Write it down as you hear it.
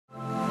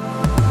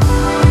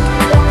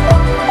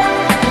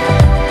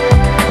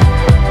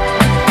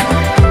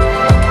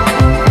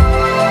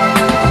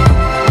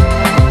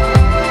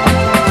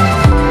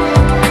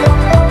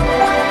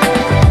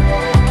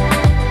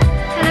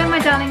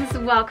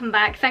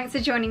back. Thanks for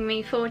joining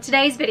me for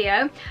today's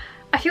video.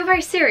 I feel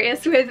very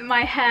serious with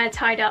my hair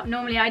tied up.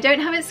 Normally I don't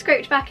have it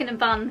scraped back in a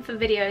bun for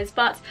videos,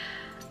 but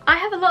I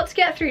have a lot to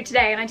get through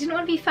today and I didn't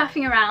want to be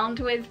faffing around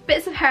with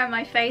bits of hair on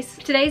my face.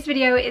 Today's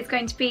video is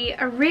going to be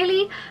a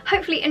really,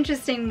 hopefully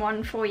interesting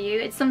one for you.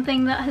 It's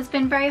something that has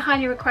been very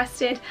highly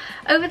requested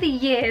over the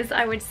years,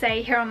 I would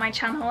say, here on my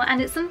channel,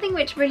 and it's something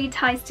which really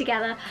ties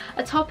together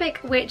a topic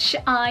which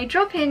I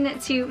drop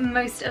into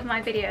most of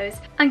my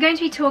videos. I'm going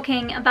to be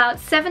talking about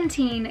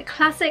 17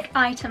 classic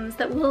items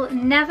that will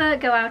never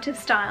go out of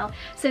style.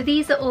 So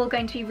these are all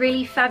going to be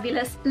really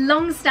fabulous,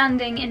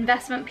 long-standing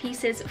investment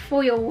pieces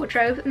for your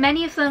wardrobe.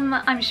 Many of them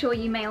I'm sure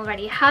you may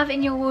already have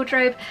in your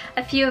wardrobe,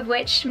 a few of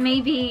which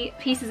may be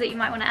pieces that you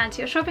might want to add to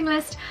your shopping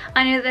list.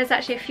 I know that there's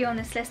actually a few on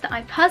this list that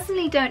I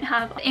personally don't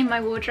have in my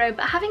wardrobe,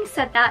 but having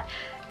said that,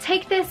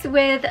 take this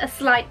with a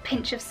slight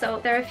pinch of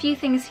salt. There are a few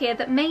things here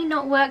that may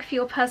not work for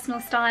your personal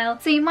style,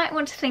 so you might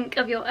want to think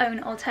of your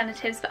own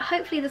alternatives, but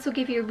hopefully this will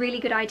give you a really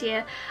good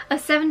idea of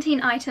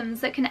 17 items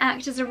that can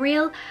act as a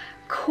real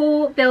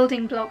core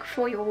building block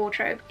for your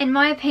wardrobe. In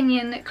my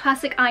opinion,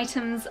 classic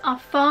items are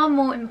far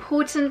more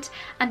important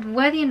and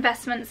worthy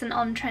investments than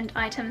on-trend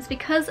items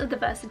because of the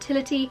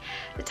versatility,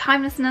 the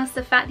timelessness,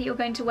 the fact that you're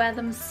going to wear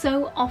them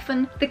so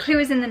often. The clue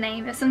is in the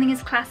name. If something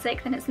is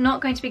classic, then it's not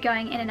going to be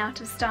going in and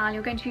out of style.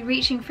 You're going to be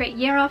reaching for it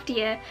year after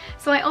year.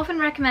 So I often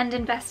recommend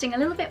investing a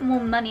little bit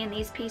more money in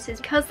these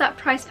pieces because that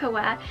price per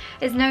wear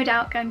is no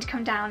doubt going to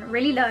come down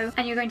really low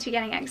and you're going to be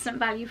getting excellent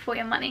value for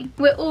your money.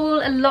 We're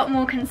all a lot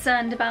more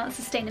concerned about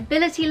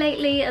sustainability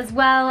lately as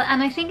well,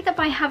 and I think that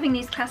by having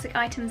these classic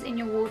items in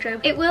your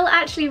wardrobe, it will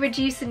actually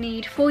reduce the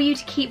need for you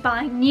to keep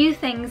buying new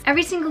things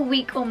every single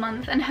week or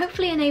month, and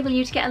hopefully enable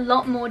you to get a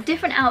lot more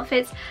different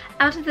outfits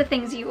out of the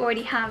things you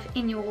already have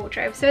in your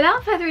wardrobe. So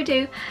without further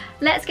ado,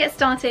 let's get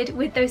started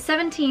with those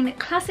 17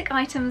 classic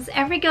items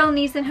every girl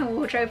needs in her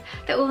wardrobe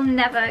that will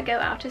never go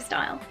out of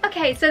style.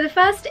 Okay, so the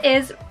first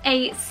is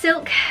a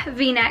silk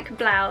v-neck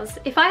blouse.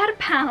 If I had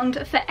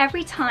 £1 for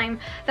every time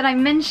that I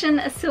mention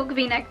a silk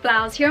v-neck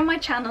blouse here on my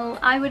channel,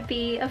 I would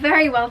be a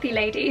very wealthy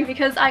lady,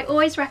 because I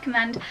always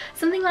recommend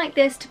something like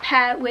this to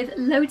pair with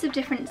loads of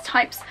different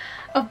types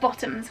of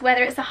bottoms,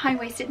 whether it's a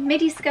high-waisted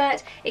midi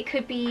skirt, it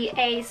could be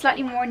a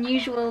slightly more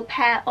unusual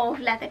pair of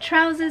leather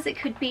trousers, it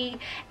could be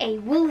a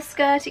wool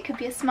skirt, it could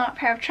be a smart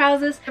pair of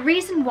trousers. The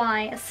reason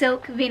why a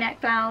silk v-neck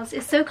blouse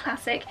is so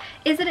classic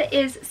is that it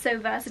is so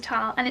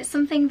versatile, and it's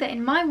something that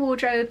in my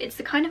wardrobe, it's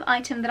the kind of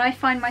item that I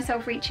find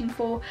myself reaching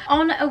for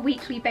on a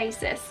weekly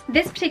basis.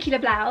 This particular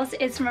blouse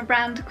is from a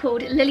brand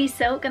called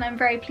LILYSILK, and I'm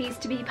very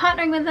pleased to be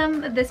partnering with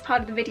them at this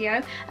part of the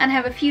video and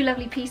have a few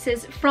lovely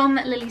pieces from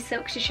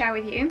LILYSILK to share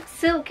with you.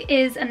 Silk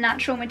is a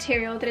natural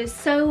material that is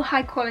so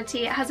high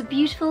quality. It has a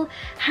beautiful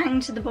hang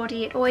to the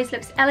body. It always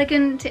looks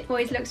elegant. It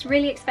always looks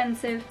really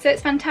expensive. So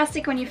it's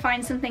fantastic when you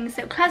find something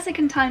so classic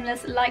and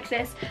timeless like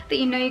this that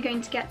you know you're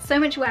going to get so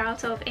much wear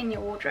out of in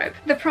your wardrobe.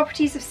 The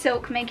properties of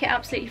silk make it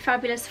absolutely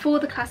fabulous for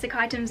the classic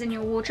items in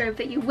your wardrobe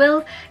that you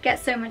will get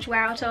so much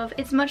wear out of.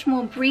 It's much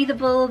more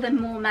breathable than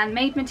more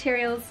man-made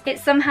materials. It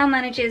somehow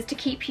manages to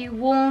keep you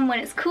warm when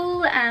it's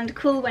cool and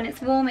cool when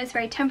it's warm. It's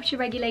very temperature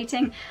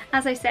regulating.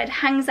 As I said,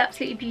 hangs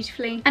absolutely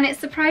beautifully, and it's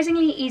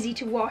surprisingly easy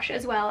to wash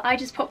as well. I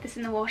just pop this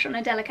in the wash on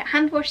a delicate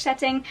hand wash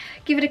setting,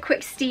 give it a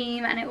quick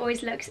steam, and it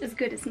always looks as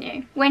good as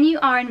new. When you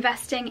are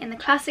investing in the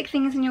classic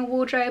things in your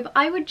wardrobe,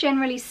 I would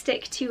generally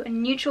stick to a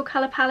neutral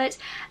colour palette,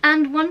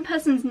 and one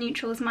person's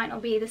neutrals might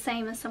not be the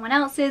same as someone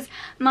else's.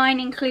 Mine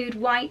include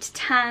white,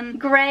 tan,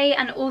 grey,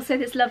 and also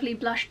this lovely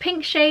blush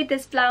pink shade.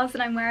 This blouse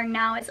that I'm wearing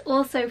now is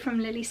also from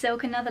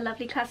LILYSILK, another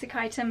lovely classic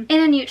item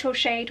in a neutral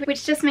shade,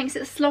 which just makes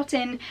it slot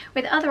in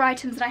with other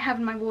items that I have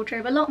in my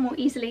wardrobe a lot more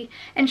easily,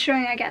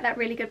 ensuring I get that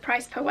really good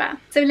price per wear.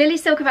 So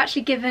LILYSILK have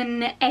actually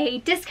given a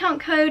discount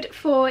code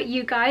for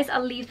you guys.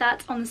 I'll leave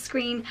that on the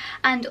screen,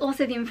 and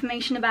also the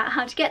information about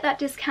how to get that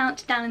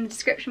discount down in the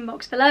description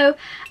box below.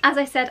 As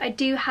I said, I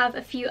do have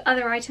a few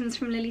other items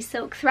from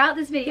LILYSILK throughout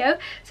this video,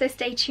 so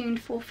stay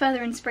tuned for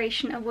further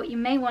inspiration of what you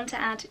may want to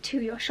add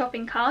to your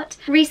shopping cart.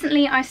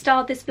 Recently I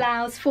styled this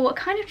blouse for a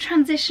kind of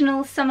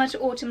transitional summer to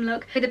autumn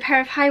look with a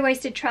pair of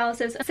high-waisted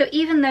trousers. So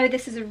even though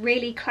this is a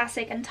really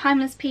classic and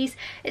timeless piece,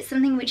 it's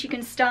something which you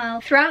can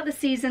style throughout the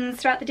seasons,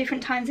 throughout the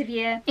different times of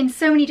year, in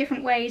so many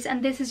different ways,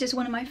 and this is just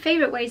one of my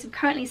favourite ways of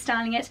currently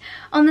styling it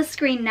on the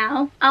screen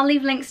now. I'll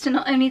leave links to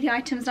not only the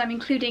items I'm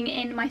including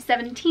in my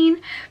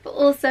 17, but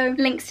also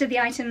links to the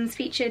items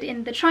featured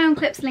in the try-on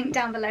clips linked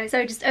down below,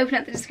 so just open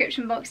up the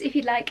description box if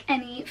you'd like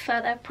any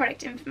further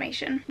product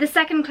information. The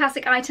second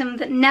classic item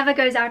that never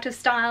goes out of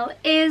style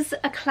is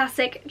a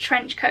classic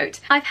trench coat.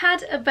 I've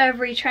had a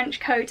Burberry trench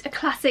coat, a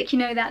classic, you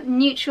know, that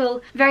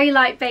neutral, very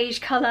light beige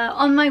colour,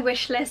 on my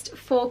wish list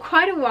for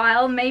quite a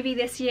while. maybe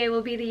this year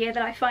will be the year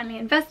that I finally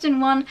invest in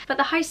one, but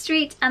the high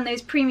street and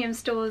those premium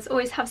stores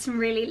always have some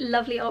really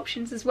lovely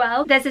options as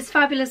well. There's this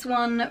fabulous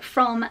one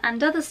from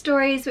And Other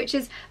Stories, which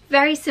is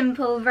very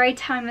simple, very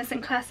timeless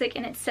and classic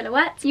in its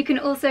silhouette. You can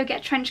also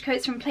get trench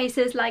coats from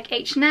places like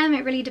H&M.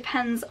 It really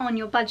depends on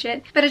your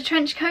budget, but a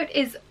trench coat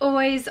is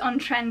always on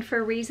trend for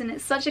a reason.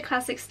 It's such a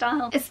classic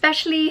style,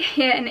 especially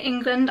here in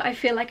England. I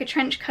feel like a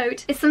trench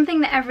coat is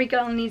something that every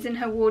girl needs in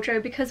her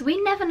wardrobe because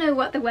we never know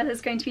what the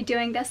weather's going to be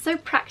doing. They're so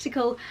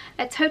practical,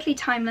 they're totally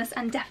timeless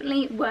and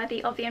definitely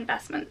worthy of the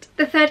investment.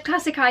 The third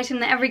classic item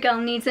that every girl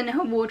needs in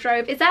her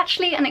wardrobe is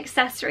actually an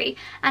accessory,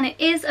 and it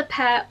is a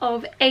pair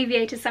of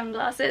aviator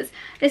sunglasses.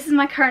 This is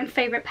my current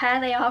favourite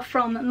pair. They are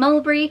from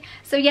Mulberry,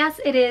 so yes,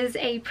 it is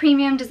a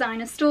premium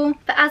designer store,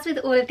 but as with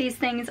all of these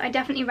things, I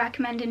definitely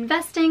recommend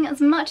investing as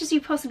much as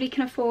you possibly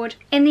can afford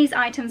in these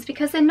items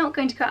because they're not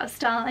going to go out of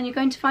style and you're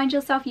going to find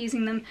yourself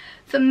using them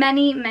for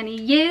many, many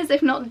years,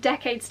 if not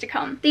decades to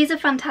come. These are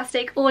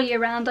fantastic all year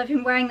round. I've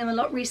been wearing them a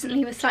lot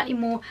recently with slightly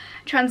more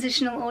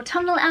transitional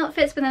autumnal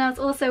outfits, but then I was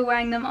also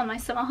wearing them on my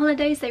summer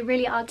holidays. They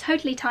really are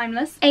totally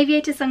timeless.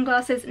 Aviator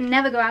sunglasses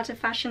never go out of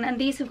fashion, and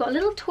these have got a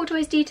little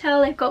tortoise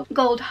detail. They've got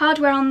gold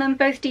hardware on them,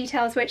 both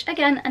details which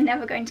again are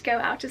never going to go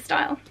out of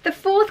style. The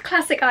fourth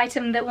classic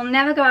item that will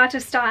never go out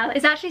of style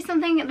is actually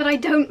something that I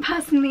don't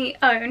personally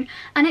own,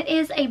 and it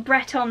is a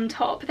Breton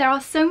top. There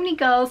are so many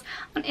girls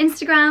on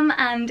Instagram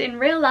and in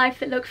real life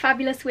that look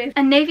fabulous with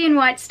a navy and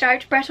white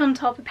striped Breton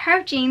top, a pair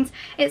of jeans.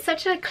 It's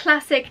such a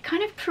classic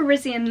kind of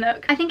Parisian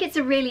look. I think it's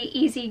a really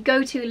easy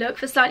go-to look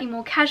for slightly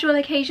more casual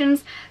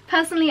occasions.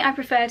 Personally, I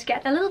prefer to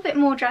get a little bit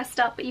more dressed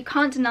up, but you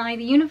can't deny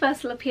the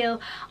universal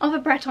appeal of a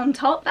Breton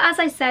top. But as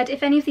I said,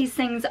 if any of these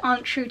things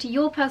aren't true to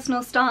your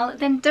personal style,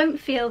 then don't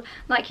feel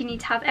like you need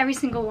to have every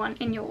single one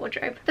in your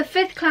wardrobe. The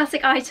fifth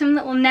classic item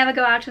that will never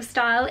go out of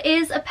style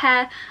is a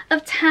pair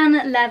of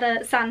tan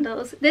leather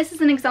sandals. This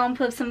is an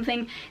example of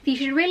something that you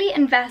should really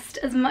invest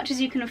as much as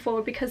you can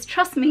afford because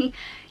trust me,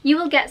 you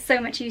will get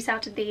so much use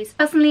out of these.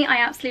 Personally, I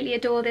absolutely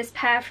adore this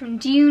pair from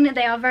Dune.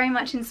 They are very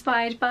much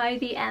inspired by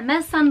the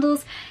Hermes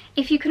sandals.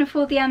 If you can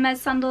afford the Hermes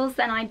sandals,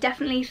 then I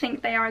definitely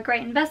think they are a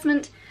great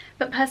investment.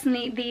 But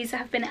personally, these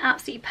have been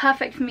absolutely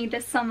perfect for me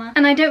this summer,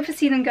 and I don't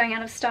foresee them going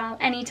out of style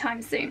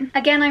anytime soon.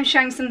 Again, I'm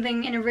showing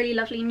something in a really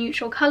lovely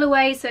neutral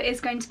colourway, so it is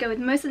going to go with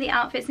most of the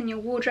outfits in your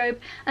wardrobe,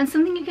 and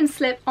something you can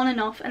slip on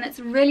and off, and it's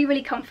really,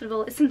 really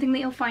comfortable. It's something that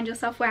you'll find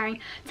yourself wearing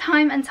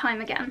time and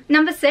time again.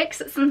 Number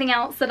 6, something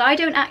else that I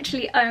don't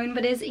actually own,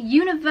 but is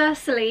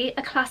universally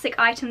a classic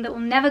item that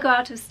will never go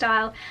out of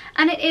style,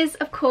 and it is,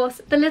 of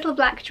course, the little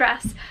black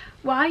dress.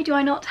 Why do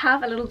I not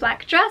have a little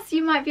black dress,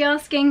 you might be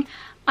asking?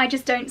 I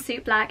just don't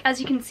suit black. As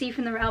you can see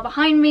from the rail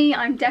behind me,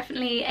 I'm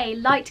definitely a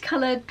light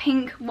coloured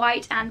pink,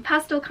 white and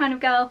pastel kind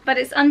of girl, but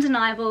it's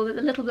undeniable that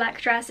the little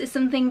black dress is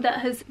something that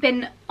has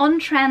been on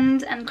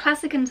trend and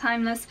classic and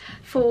timeless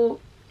for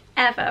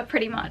ever,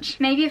 pretty much.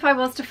 Maybe if I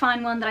was to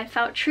find one that I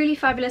felt truly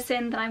fabulous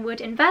in, then I would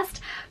invest,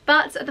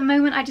 but at the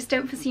moment I just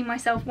don't foresee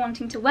myself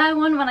wanting to wear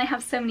one when I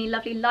have so many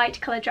lovely light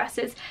coloured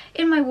dresses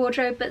in my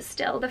wardrobe. But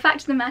still, the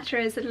fact of the matter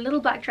is that a little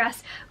black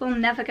dress will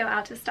never go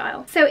out of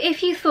style. So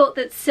if you thought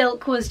that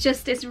silk was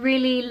just this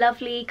really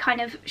lovely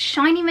kind of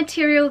shiny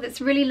material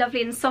that's really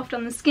lovely and soft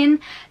on the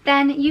skin,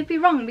 then you'd be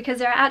wrong, because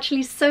there are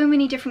actually so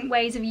many different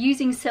ways of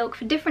using silk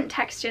for different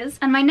textures,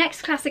 and my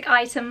next classic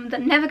item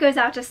that never goes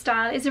out of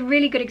style is a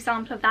really good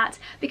example of that,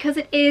 because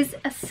it is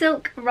a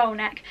silk roll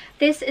neck.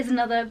 This is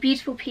another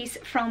beautiful piece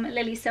from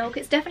LILYSILK.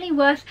 It's definitely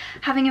worth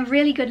having a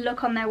really good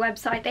look on their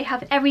website. They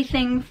have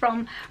everything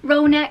from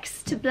roll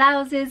necks to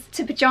blouses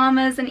to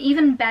pyjamas and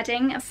even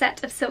bedding. A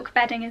set of silk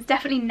bedding is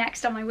definitely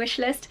next on my wish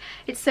list.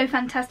 It's so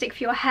fantastic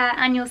for your hair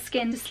and your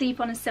skin to sleep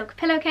on a silk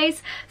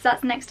pillowcase, so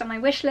that's next on my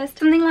wish list.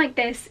 Something like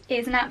this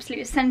is an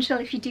absolute essential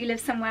if you do live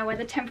somewhere where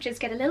the temperatures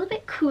get a little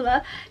bit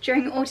cooler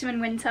during autumn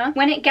and winter.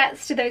 When it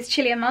gets to those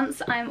chillier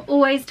months, I'm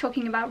always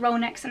talking about roll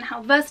necks and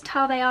how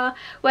versatile they are,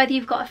 whether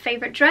you've got a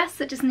favourite dress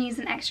that just needs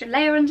an extra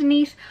layer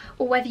underneath,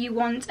 or whether you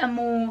want a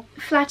more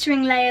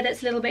flattering layer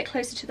that's a little bit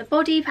closer to the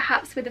body,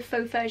 perhaps with a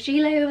faux fur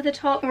gilet over the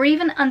top, or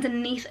even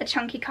underneath a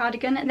chunky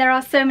cardigan. There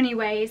are so many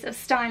ways of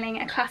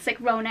styling a classic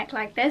roll neck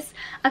like this.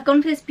 I've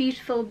gone for this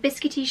beautiful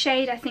biscuity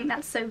shade. I think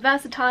that's so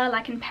versatile.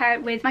 I can pair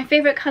it with my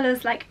favourite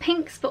colours like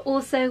pinks, but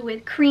also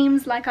with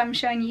creams like I'm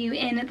showing you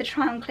in the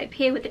try on clip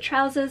here with the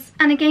trousers.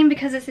 And again,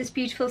 because it's this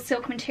beautiful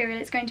silk material,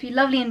 it's going to be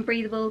lovely and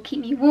breathable, keep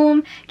me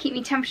warm, keep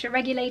me temperature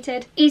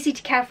regulated, easy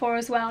to care for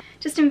as well.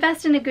 Just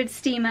invest in a good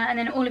steamer and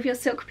then all of your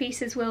silk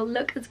pieces will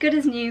look as good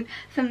as new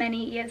for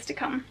many years to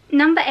come.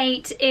 Number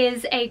 8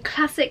 is a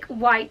classic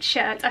white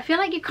shirt. I feel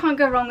like you can't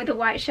go wrong with a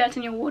white shirt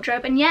in your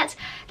wardrobe, and yet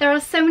there are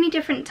so many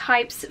different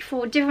types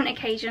for different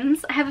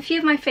occasions. I have a few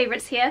of my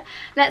favourites here.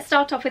 Let's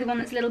start off with one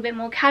that's a little bit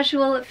more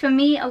casual. For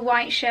me, a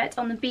white shirt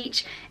on the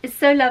beach is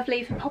so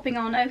lovely for popping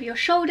on over your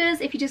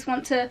shoulders if you just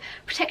want to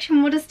protect your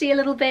modesty a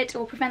little bit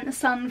or prevent the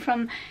sun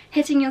from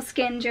hitting your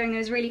skin during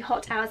those really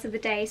hot hours of the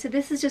day. So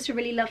this is just a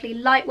really lovely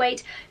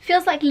lightweight,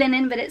 feels like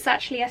linen, but it's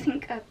actually I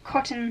think a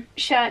cotton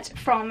shirt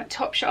from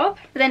Topshop.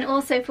 But then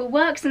also for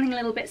work, something a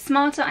little bit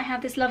smarter, I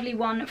have this lovely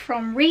one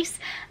from Reese.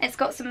 It's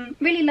got some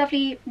really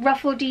lovely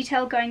ruffle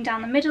detail going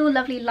down the middle,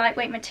 lovely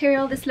lightweight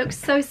material. This looks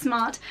so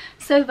smart,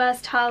 so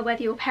versatile,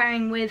 whether you're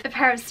pairing with a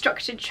pair of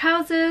structured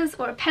trousers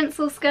or a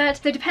pencil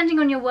skirt. So depending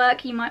on your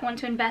work, you might want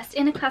to invest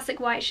in a classic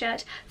white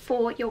shirt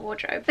for your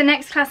wardrobe. The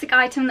next classic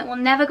item that will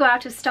never go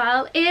out of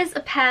style is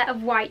a pair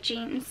of white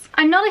jeans.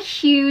 I'm not a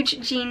huge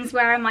jeans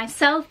wearer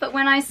myself, but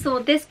when I saw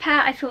this pair,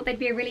 I thought they'd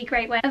be a really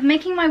great way of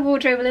making my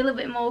wardrobe a little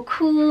bit more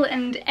cool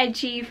and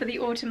edgy for the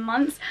autumn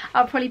months.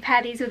 I'll probably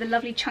pair these with a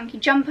lovely chunky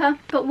jumper.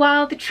 But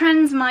while the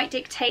trends might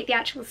dictate the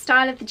actual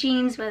style of the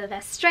jeans, whether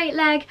they're straight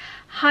leg,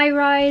 high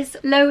rise,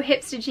 low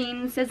hipster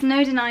jeans, there's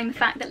no denying the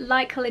fact that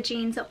light colour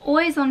jeans are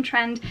always on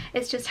trend.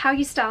 It's just how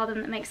you style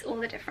them that makes all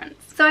the difference.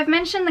 So I've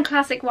mentioned the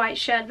classic white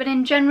shirt, but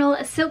in general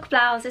a silk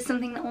blouse is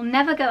something that will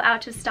never go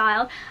out of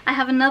style. I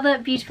have another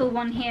beautiful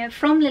one here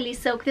from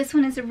LILYSILK. This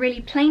one is a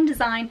really plain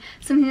design,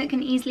 something that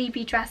can easily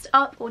be dressed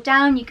up or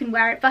down. You can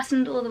wear it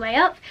buttoned all the way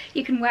up,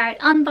 you can wear it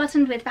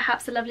unbuttoned with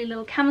perhaps a lovely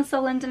little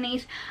camisole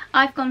underneath.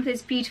 I've gone for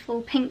this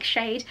beautiful pink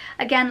shade,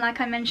 again like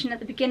I mentioned at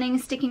the beginning,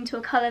 sticking to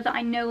a colour that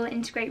I know will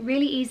integrate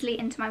really easily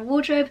into my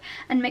wardrobe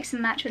and mix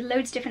and match with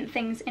loads of different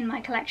things in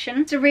my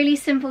collection. It's a really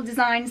simple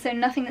design, so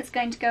nothing that's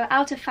going to go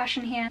out of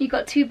fashion here. You've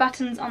got 2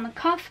 buttons on the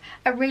cuff,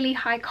 a really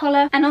high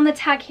collar, and on the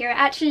tag here it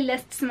actually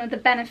lists some of the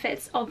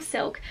benefits of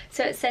silk.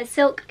 So it says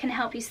silk can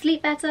help you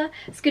sleep better,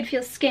 it's good for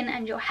your skin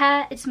and your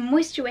hair, it's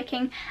moisture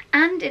wicking,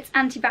 and it's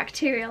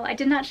antibacterial. I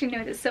didn't actually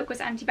know that silk was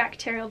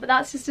antibacterial, but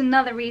that's just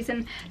another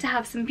reason to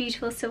have some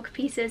beautiful silk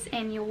pieces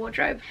in your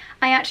wardrobe.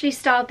 I actually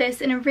styled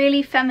this in a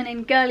really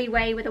feminine girly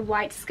way with a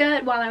white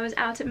skirt while I was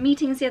out at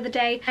meetings the other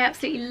day. I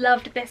absolutely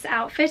loved this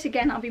outfit.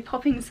 Again, I'll be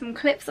popping some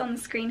clips on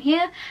the screen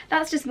here.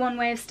 That's just one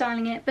way of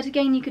styling it, but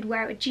again you could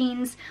wear it with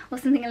jeans or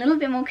something a little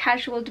bit more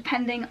casual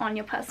depending on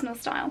your personal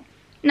style.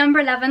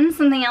 Number 11,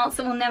 something else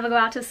that will never go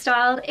out of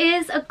style,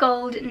 is a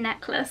gold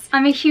necklace.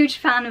 I'm a huge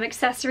fan of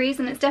accessories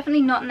and it's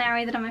definitely not an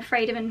area that I'm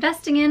afraid of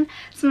investing in.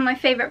 Some of my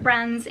favourite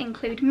brands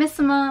include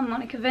Missima,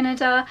 Monica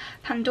Vinader,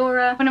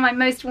 Pandora. One of my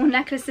most worn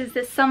necklaces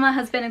this summer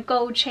has been a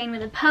gold chain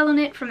with a pearl on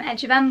it from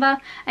Edge of Ember,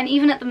 and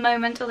even at the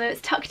moment, although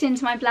it's tucked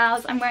into my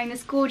blouse, I'm wearing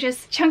this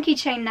gorgeous chunky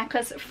chain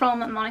necklace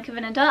from Monica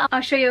Vinader.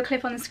 I'll show you a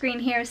clip on the screen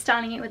here of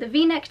styling it with a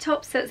v-neck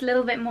top so it's a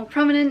little bit more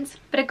prominent,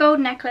 but a gold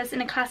necklace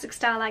in a classic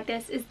style like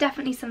this is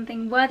definitely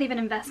something worthy of an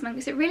investment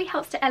because it really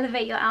helps to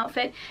elevate your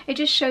outfit. It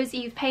just shows that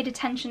you've paid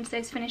attention to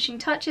those finishing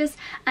touches,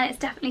 and it's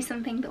definitely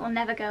something that will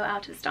never go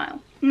out of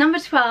style. Number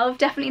 12,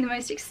 definitely the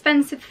most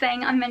expensive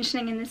thing I'm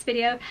mentioning in this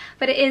video,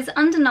 but it is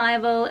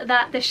undeniable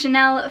that the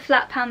Chanel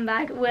flat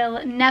handbag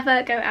will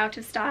never go out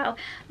of style.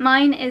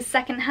 Mine is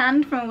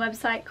secondhand from a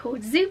website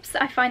called Zoops.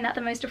 I find that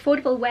the most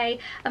affordable way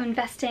of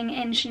investing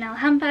in Chanel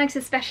handbags,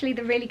 especially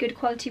the really good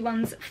quality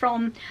ones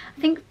from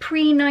I think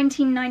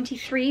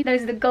pre-1993.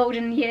 Those are the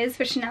golden years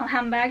for Chanel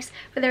handbags,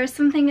 but there is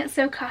something that's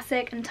so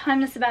classic and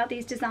timeless about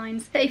these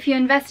designs that if you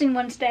invest in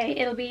one today,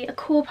 it'll be a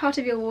core part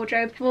of your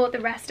wardrobe for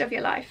the rest of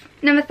your life.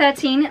 Number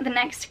 13, the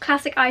next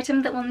classic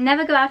item that will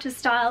never go out of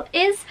style,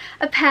 is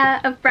a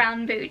pair of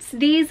brown boots.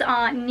 These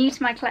are new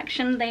to my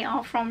collection. They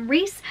are from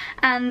Reese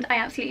and I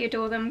absolutely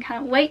adore them.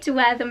 Can't wait to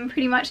wear them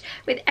pretty much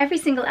with every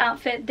single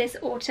outfit this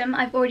autumn.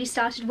 I've already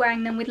started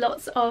wearing them with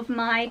lots of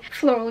my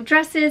floral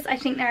dresses. I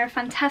think they're a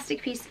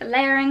fantastic piece for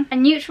layering. A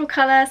neutral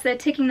colour, so they're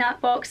ticking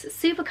that box.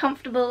 Super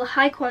comfortable,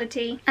 high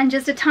quality, and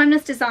just a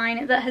timeless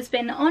design that has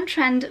been on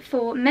trend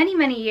for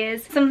many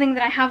years. Something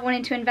that I have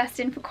wanted to invest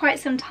in for quite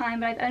some time,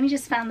 but I've only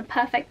just found the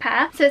perfect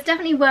pair. So it's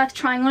definitely worth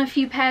trying on a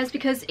few pairs,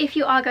 because if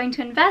you are going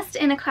to invest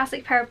in a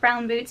classic pair of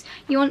brown boots,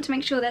 you want to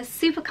make sure they're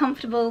super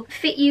comfortable,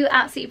 fit you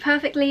absolutely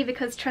perfectly,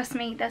 because trust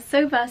me, they're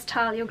so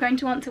versatile, you're going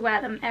to want to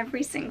wear them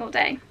every single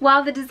day.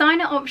 While the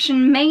designer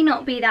option may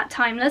not be that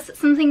timeless,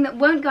 something that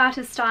won't go out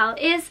of style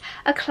is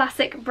a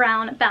classic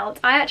brown belt.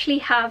 I actually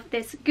have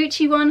this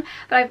Gucci one,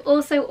 but I've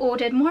also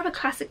ordered more of a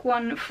classic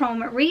one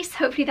from Reese.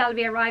 Hopefully that'll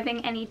be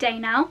arriving any day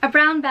now. A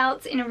brown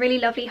belt in a really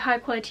lovely high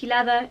quality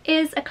leather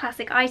is a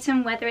classic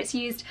item, whether it's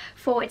used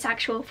for its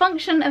actual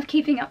function of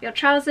keeping up your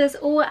trousers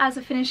or as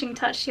a finishing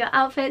touch to your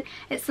outfit.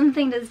 It's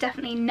something that's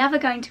definitely never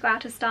going to go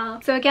out of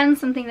style. So again,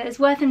 something that is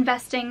worth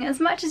investing as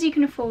much as you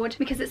can afford,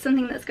 because it's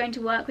something that's going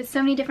to work with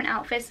so many different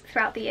outfits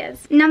throughout the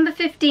years. Number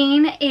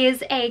 15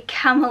 is a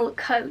camel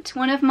coat.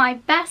 One of my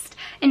best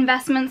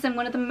investments and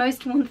one of the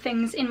most worn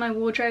things in my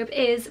wardrobe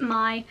is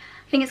my,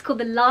 I think it's called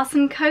the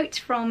Lawson coat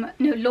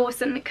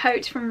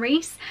from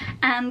Reese,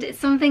 and it's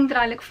something that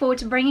I look forward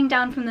to bringing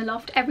down from the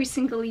loft every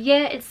single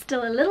year. It's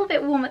still a little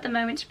bit warm at the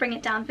moment to bring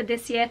it down for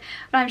this year,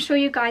 but I'm sure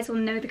you guys will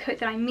know the coat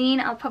that I mean.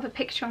 I'll pop a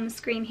picture on the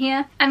screen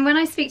here. And when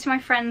I speak to my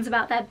friends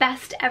about their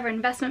best ever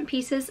investment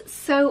pieces,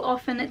 so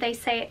often they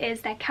say it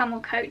is their camel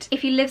coat.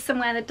 If you live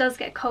somewhere that does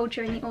get cold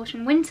during the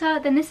autumn winter,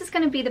 then this is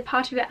going to be the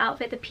part of your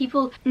outfit that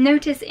people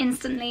notice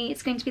instantly.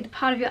 It's going to be the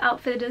part of your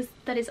outfit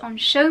that is on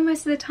show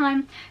most of the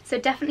time, so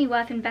definitely worth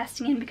worth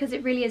investing in because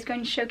it really is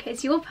going to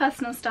showcase your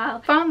personal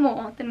style far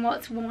more than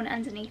what's worn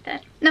underneath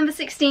it. Number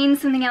 16,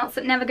 something else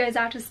that never goes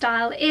out of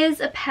style, is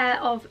a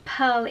pair of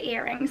pearl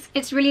earrings.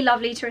 It's really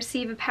lovely to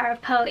receive a pair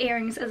of pearl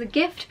earrings as a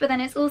gift, but then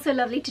it's also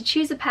lovely to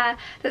choose a pair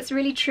that's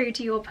really true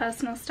to your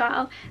personal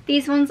style.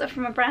 These ones are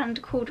from a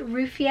brand called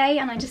Roufier,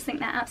 and I just think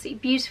they're absolutely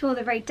beautiful.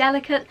 They're very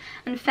delicate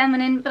and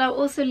feminine, but I'll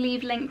also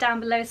leave linked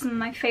down below some of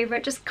my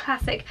favourite just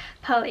classic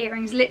pearl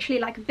earrings, literally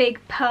like a big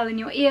pearl in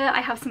your ear.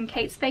 I have some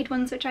Kate Spade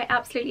ones which I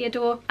absolutely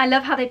adore. I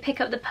love how they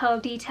pick up the pearl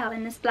detail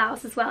in this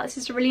blouse as well. It's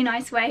just a really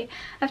nice way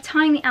of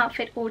tying the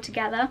outfit all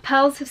together.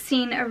 Pearls have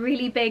seen a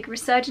really big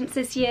resurgence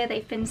this year.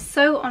 They've been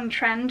so on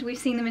trend. We've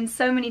seen them in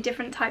so many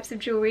different types of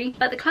jewellery,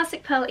 but the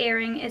classic pearl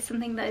earring is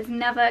something that is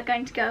never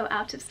going to go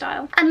out of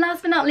style. And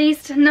last but not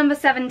least, number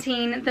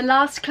 17, the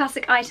last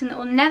classic item that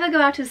will never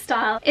go out of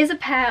style is a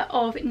pair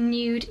of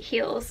nude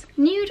heels.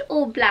 Nude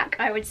or black,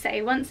 I would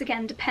say, once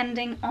again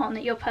depending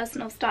on your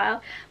personal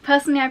style.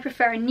 Personally, I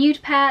prefer a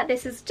nude pair.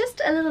 This is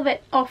just a little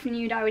bit off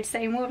nude, I would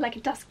say, more of like a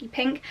dusky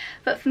pink,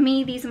 but for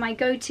me these are my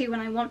go-to when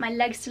I want my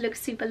legs to look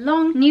super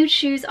long. Nude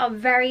shoes are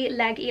very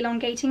leg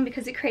elongating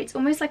because it creates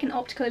almost like an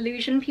optical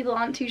illusion. People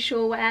aren't too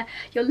sure where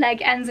your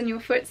leg ends and your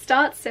foot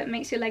starts, so it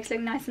makes your legs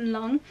look nice and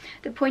long.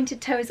 The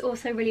pointed toe is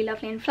also really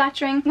lovely and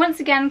flattering. Once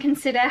again,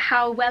 consider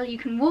how well you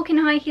can walk in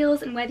high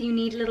heels and whether you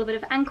need a little bit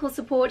of ankle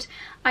support.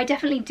 I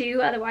definitely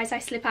do, otherwise I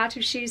slip out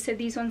of shoes, so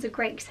these ones are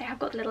great because they have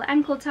got the little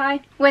ankle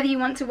tie. Whether you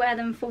want to wear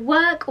them for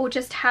work or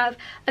just have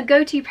a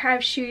go-to pair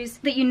of shoes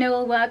that you know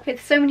will work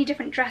with so many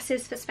different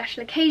dresses for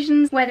special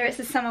occasions, whether it's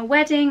a summer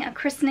wedding, a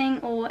christening,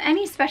 or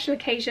any special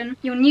occasion,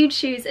 your nude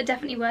shoes are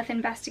definitely worth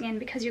investing in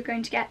because you're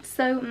going to get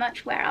so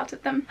much wear out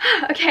of them.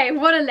 Okay,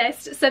 what a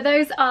list. So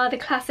those are the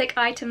classic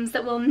items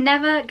that will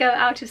never go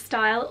out of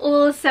style,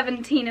 all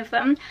 17 of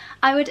them.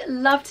 I would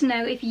love to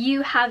know if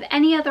you have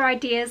any other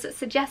ideas,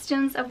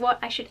 suggestions of what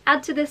I should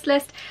add to this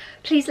list.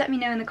 Please let me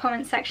know in the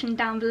comments section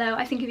down below.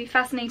 I think it'd be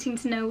fascinating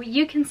to know what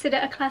you consider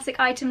a classic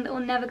item that will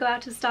never go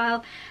out of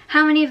style.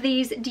 How many of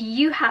these do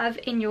you have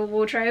in your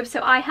wardrobe?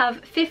 So I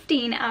have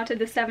 15 out of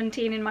the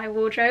 17 in my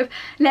wardrobe.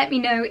 Let me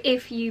know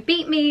if you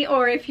beat me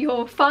or if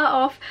you're far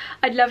off.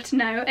 I'd love to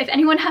know. If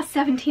anyone has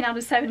 17 out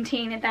of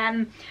 17,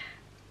 then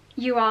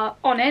you are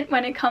on it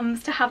when it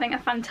comes to having a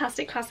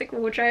fantastic classic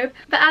wardrobe.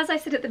 But as I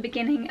said at the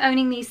beginning,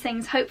 owning these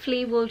things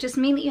hopefully will just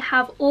mean that you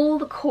have all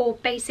the core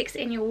basics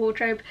in your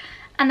wardrobe,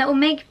 and that will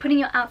make putting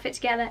your outfit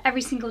together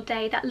every single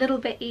day that little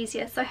bit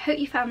easier. So I hope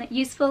you found that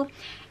useful.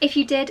 If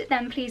you did,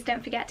 then please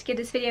don't forget to give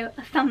this video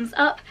a thumbs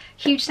up.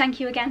 Huge thank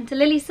you again to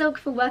LILYSILK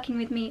for working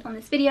with me on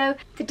this video.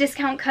 The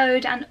discount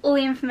code and all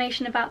the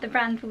information about the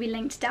brand will be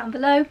linked down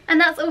below. And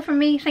that's all from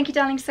me. Thank you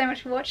darlings so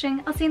much for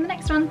watching. I'll see you in the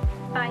next one.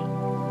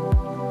 Bye.